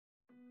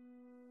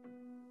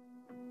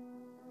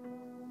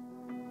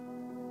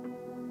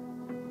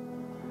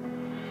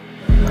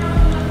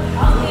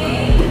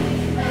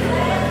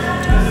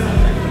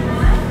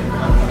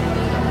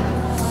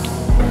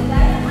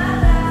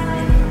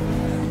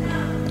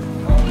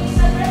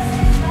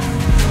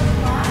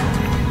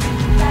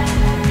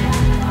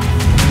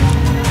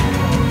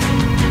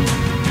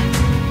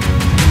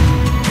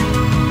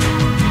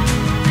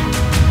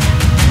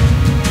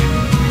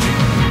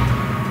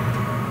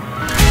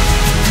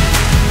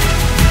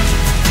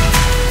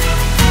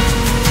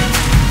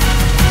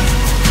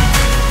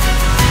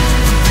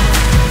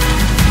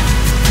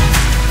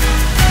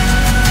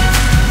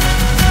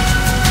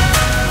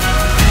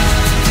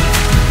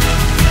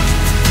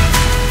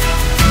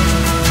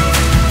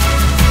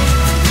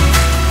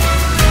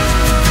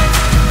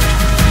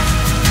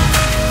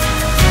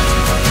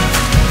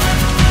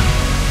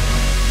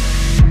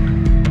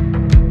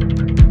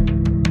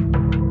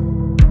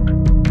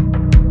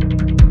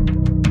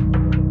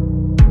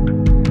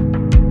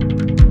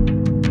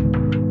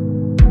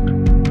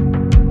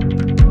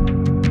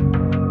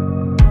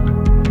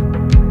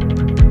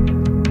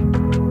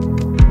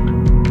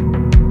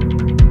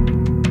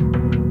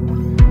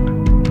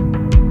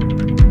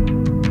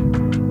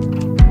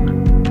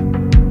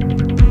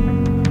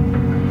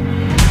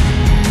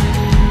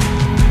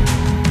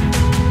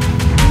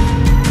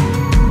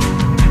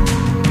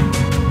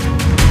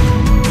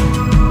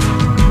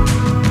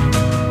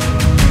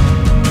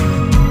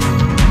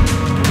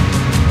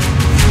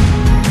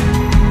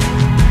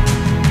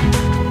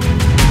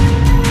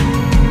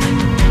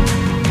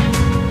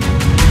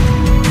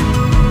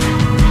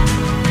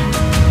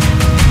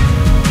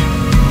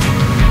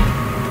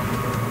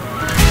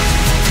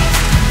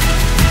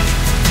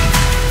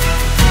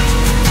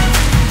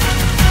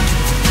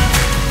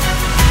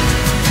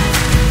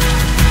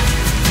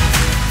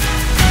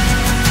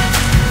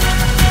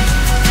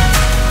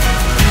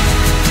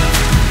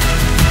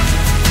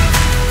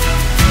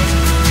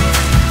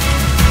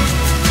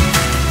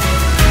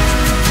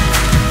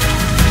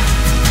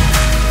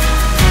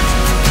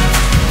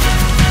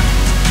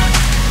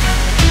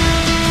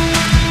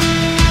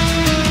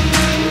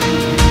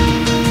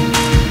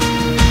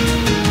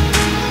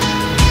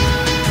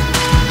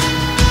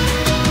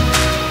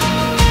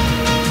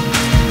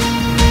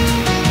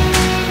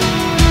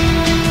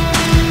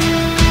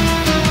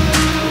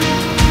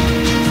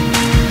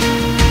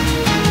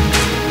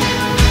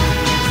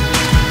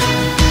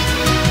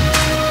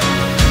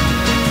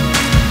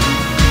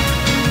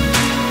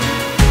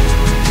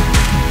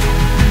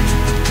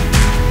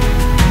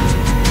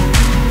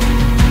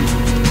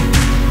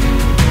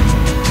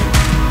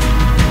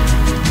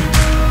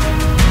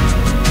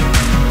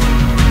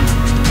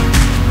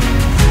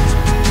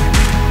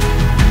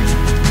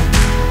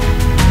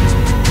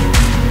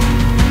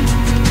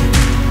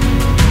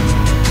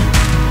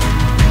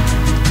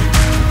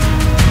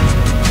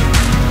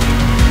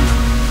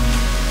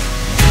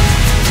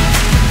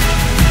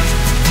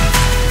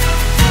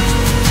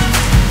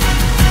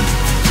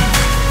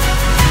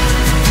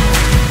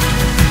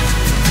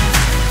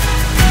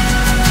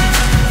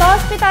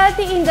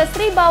hospitality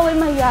industry, bawal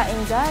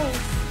mahiyain, guys.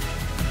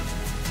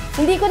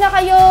 Hindi ko na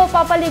kayo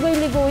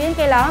papaligoy-liguyin,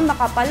 kailangan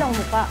makapal ang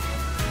mukha.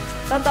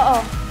 Totoo.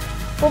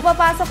 Kung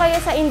papasok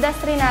kayo sa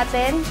industry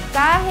natin,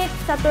 kahit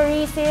sa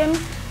tourism,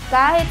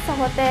 kahit sa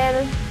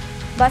hotel,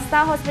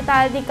 basta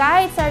hospitality,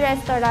 kahit sa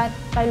restaurant,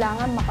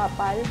 kailangan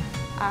makapal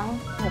ang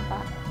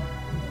mukha.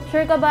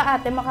 Sure ka ba,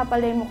 ate,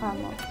 makapal yung mukha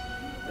mo?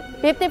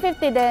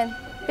 50-50 din.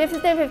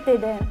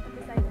 50-50 din.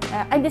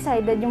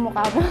 Undecided yung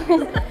mukha mo.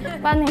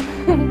 Paano yun?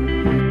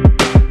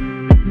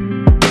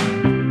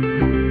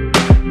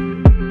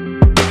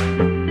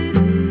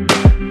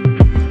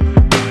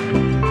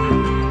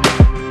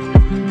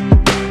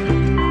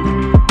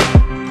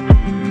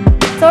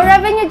 So,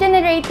 revenue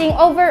generating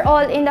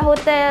overall in the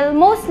hotel,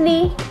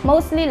 mostly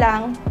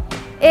lang,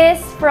 is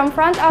from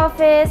front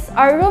office,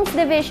 our rooms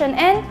division,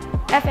 and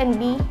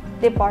F&B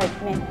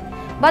department.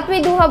 But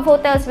we do have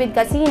hotels with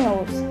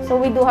casinos,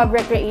 so we do have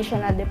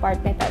recreational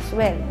department as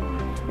well.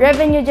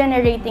 Revenue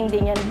generating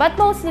din yun, but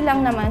mostly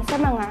lang naman sa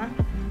mga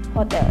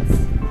hotels.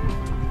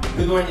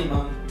 Good morning,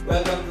 ma'am.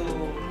 Welcome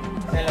to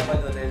Selah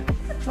Pods Hotel.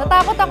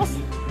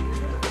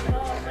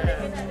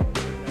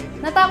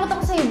 Natakot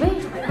ako sa iba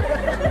eh.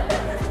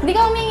 Hindi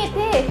ka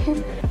umingiti eh.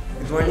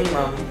 Good morning,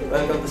 ma'am.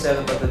 Welcome to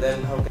Selah Pods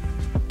Hotel.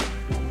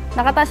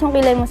 Nakataas yung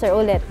kilay mo, sir,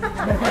 ulit.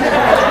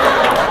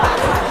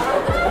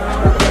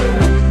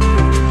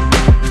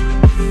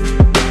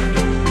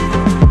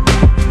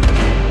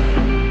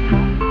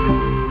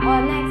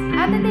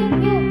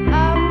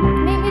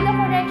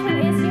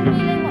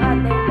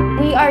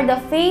 We are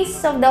the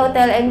face of the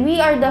hotel and we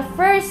are the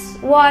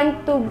first one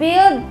to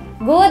build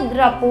good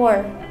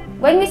rapport.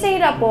 When we say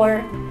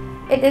rapport,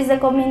 it is the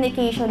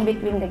communication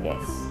between the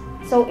guests.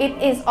 So it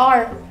is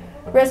our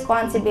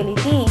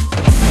responsibility.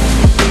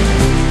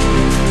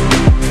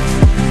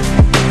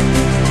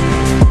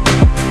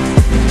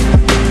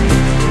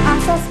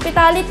 As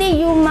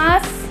hospitality, you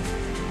must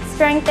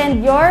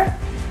strengthen your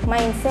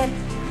mindset.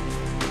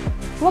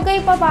 Huwag kayo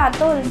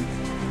papatol.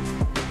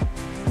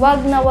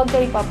 Huwag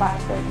kayo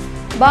papatol.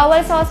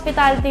 Bawal sa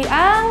hospitality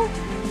ang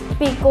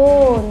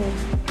pikon.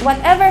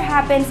 Whatever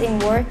happens in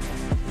work,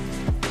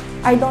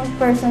 I don't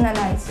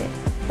personalize it.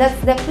 That's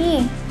the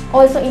key.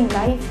 Also in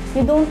life,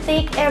 you don't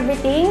take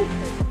everything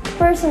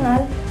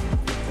personal.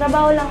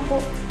 Trabaho lang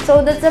po.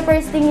 So that's the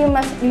first thing you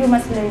must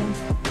learn.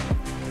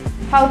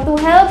 How to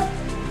help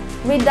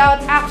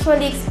without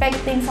actually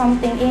expecting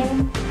something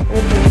in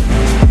return.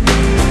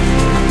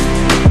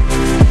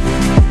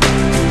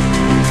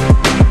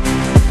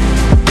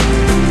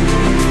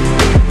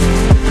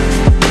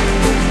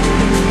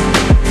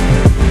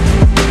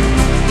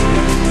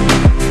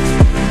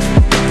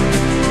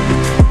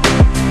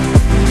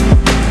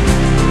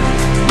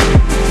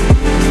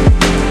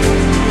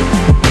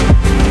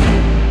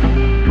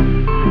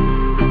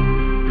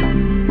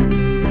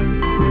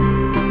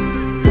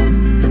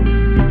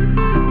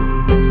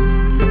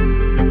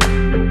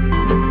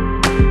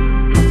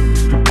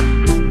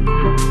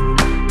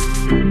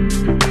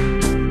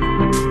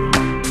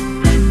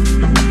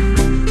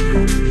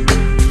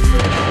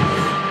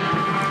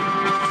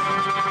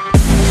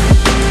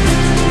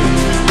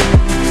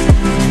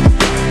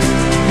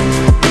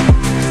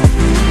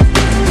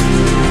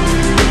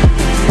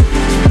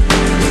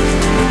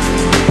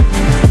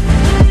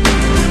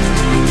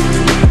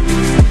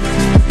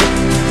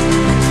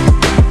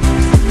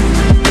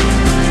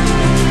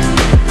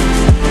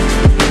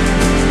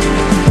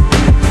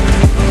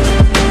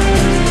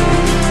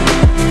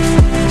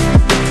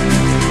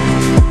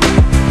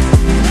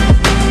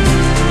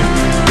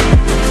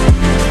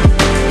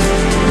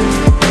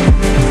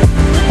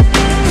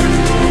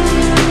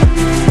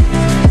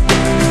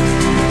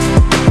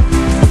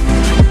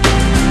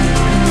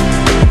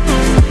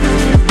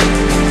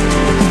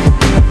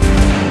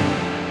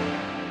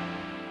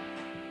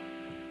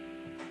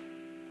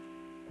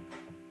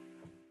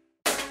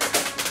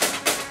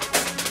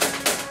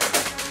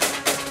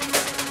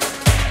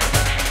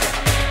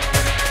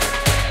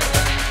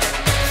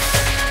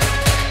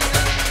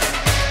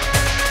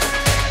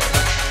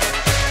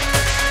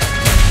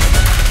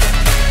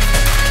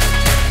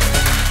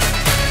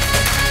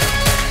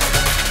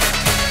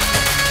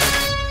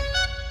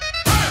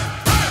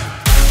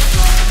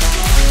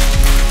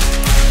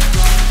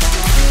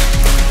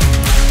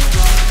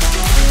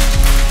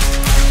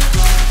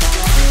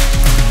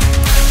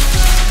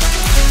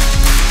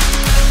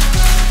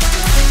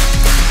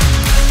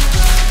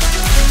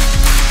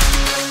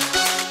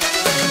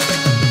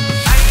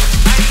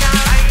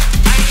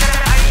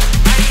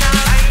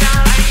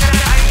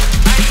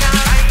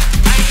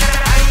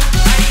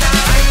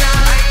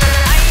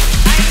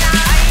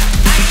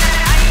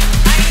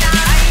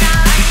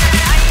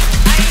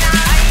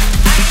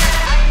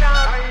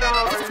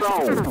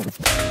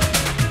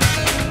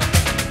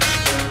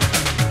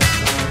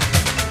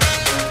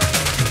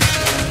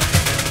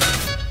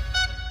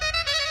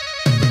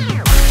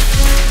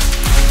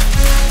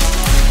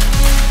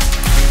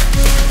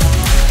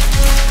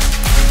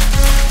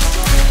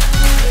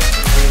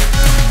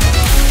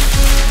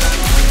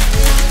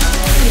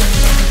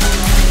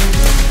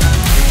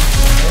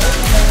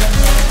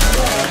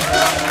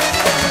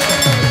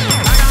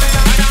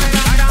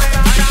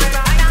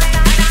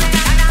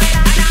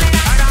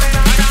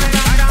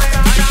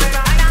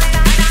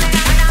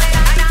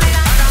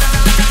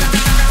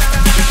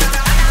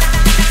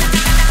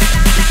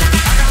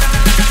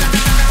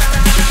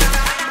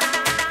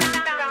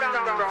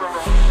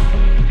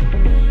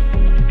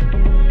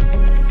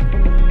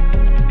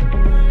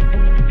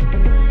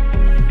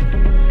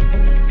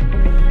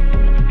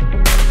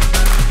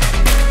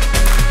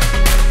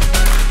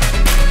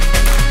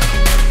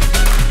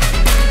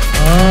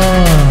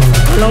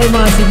 kayo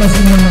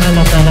maasik-asik ng mga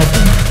lata-lata.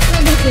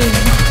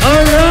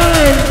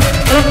 Alright!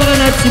 Palakpakan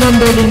natin si Ma'am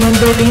Berlin. Ma'am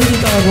Berlin,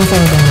 dito ako sa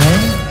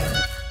unahan.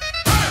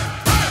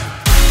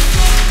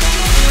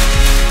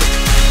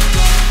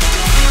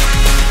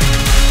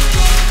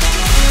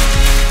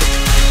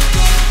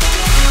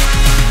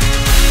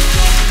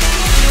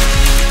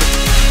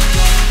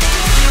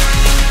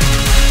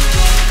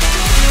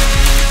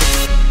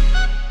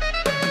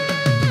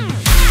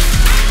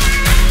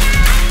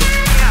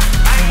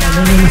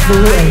 My name is Lou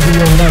and we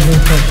are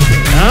loving for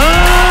today.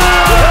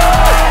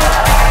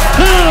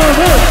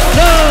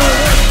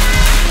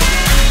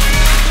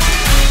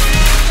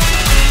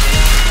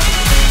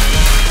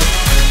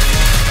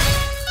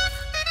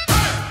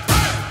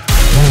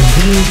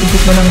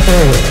 Titik mo lang to.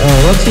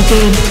 What's the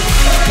change?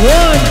 1,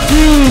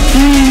 2,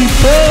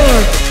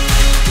 3, 4.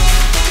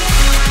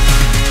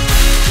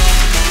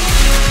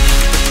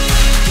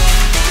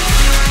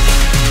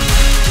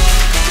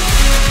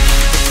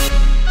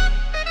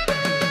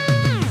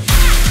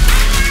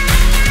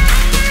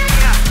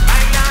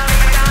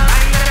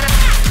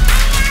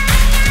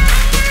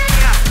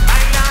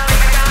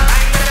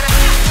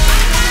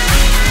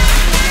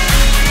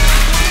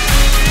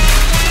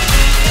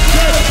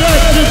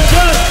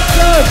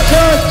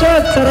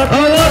 Shot! Sarap!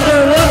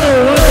 Water!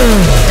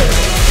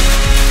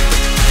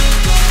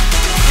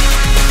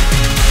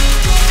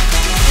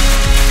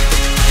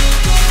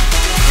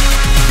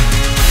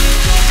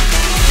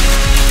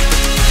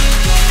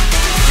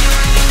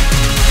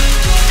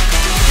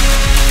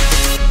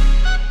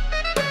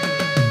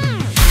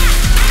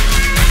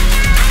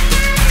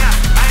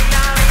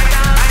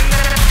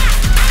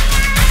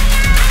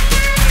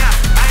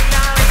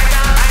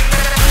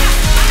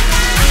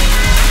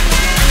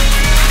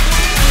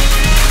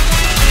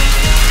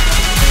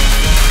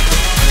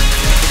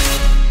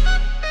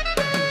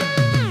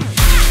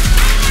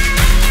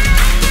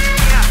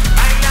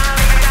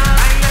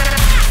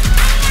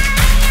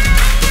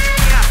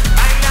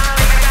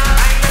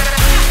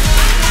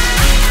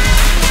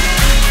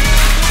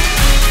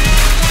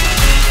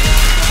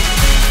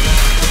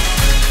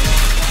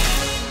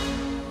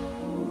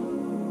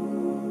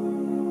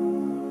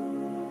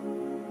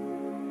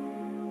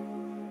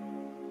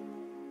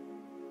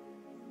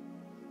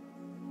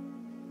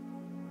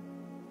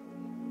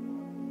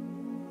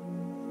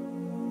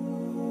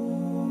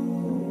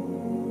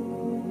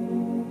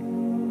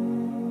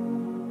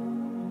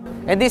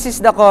 And this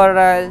is the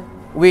coral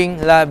wing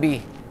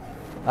lobby.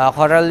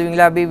 Coral wing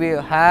lobby, we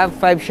have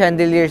 5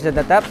 chandeliers at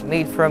the top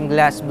made from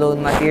glass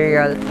blown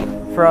material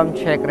from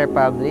Czech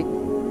Republic.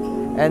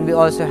 And we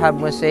also have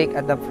mosaic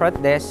at the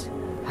front desk,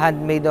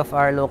 handmade of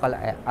our local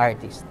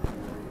artists.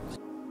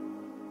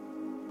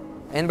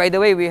 And by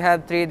the way, we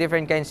have 3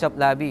 different kinds of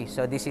lobby.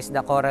 So this is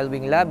the coral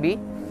wing lobby.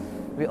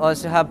 We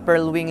also have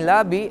pearl wing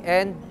lobby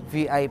and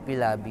VIP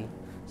lobby.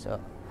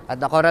 So at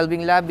the coral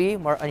wing lobby,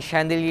 more on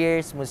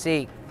chandeliers,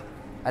 mosaic.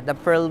 At the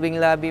pearl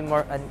wing lobby,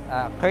 more on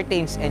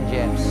curtains and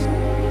gems.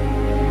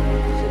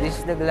 So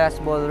this is the glass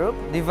ballroom,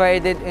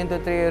 divided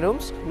into 3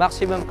 rooms,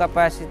 maximum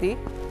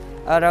capacity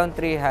around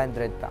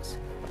 300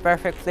 packs. A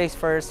perfect place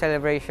for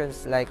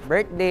celebrations like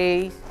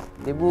birthdays,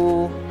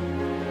 debut.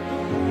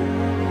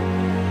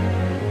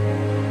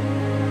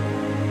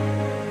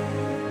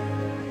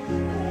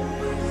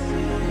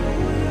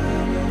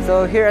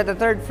 So here at the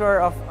 3rd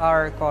floor of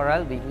our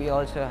coral wing, we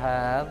also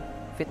have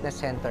fitness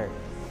center.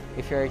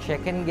 If you're a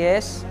check-in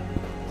guest,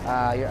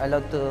 you're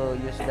allowed to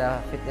use the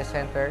fitness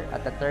center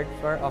at the 3rd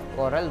floor of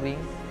Coral Wing.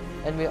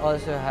 And we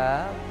also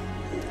have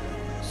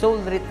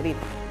Soul Retreat.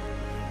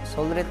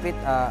 Soul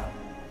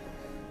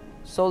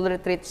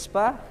Retreat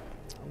Spa.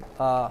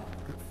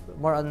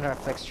 More on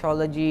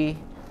reflexology,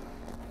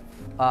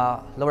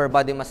 lower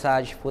body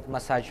massage, foot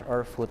massage,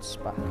 or foot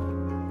spa.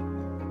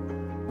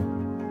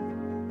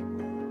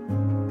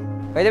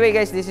 By the way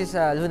guys, this is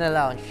Luna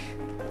Lounge.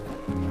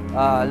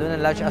 Luna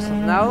Lounge as of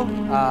now,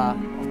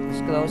 it's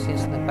closed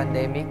since the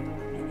pandemic.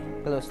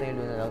 Closed na yung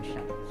Luna Lounge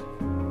na.